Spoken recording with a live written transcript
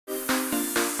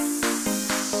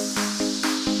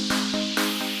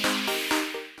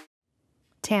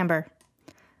Timbre.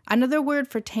 Another word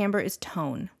for timbre is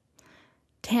tone.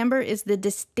 Timbre is the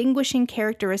distinguishing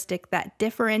characteristic that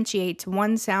differentiates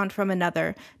one sound from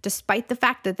another, despite the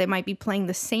fact that they might be playing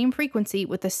the same frequency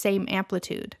with the same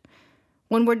amplitude.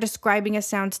 When we're describing a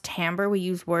sound's timbre, we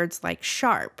use words like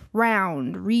sharp,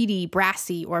 round, reedy,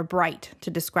 brassy, or bright to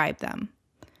describe them.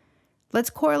 Let's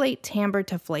correlate timbre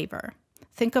to flavor.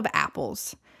 Think of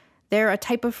apples. They're a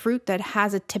type of fruit that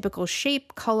has a typical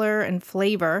shape, color, and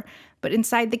flavor, but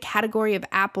inside the category of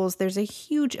apples, there's a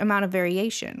huge amount of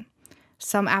variation.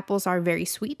 Some apples are very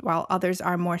sweet, while others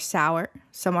are more sour.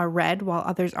 Some are red, while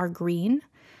others are green.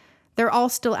 They're all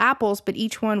still apples, but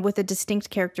each one with a distinct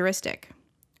characteristic.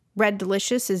 Red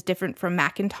Delicious is different from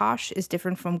Macintosh, is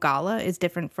different from Gala, is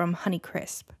different from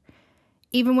Honeycrisp.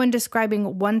 Even when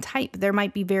describing one type, there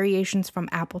might be variations from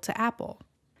apple to apple.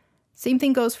 Same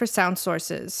thing goes for sound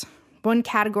sources. One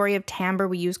category of timbre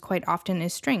we use quite often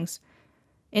is strings.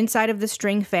 Inside of the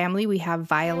string family, we have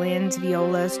violins,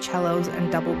 violas, cellos,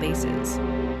 and double basses.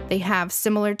 They have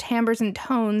similar timbres and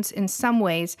tones in some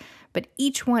ways, but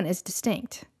each one is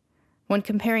distinct. When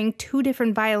comparing two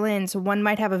different violins, one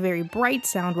might have a very bright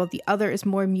sound while the other is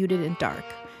more muted and dark.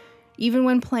 Even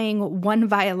when playing one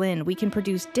violin, we can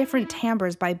produce different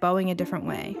timbres by bowing a different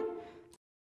way.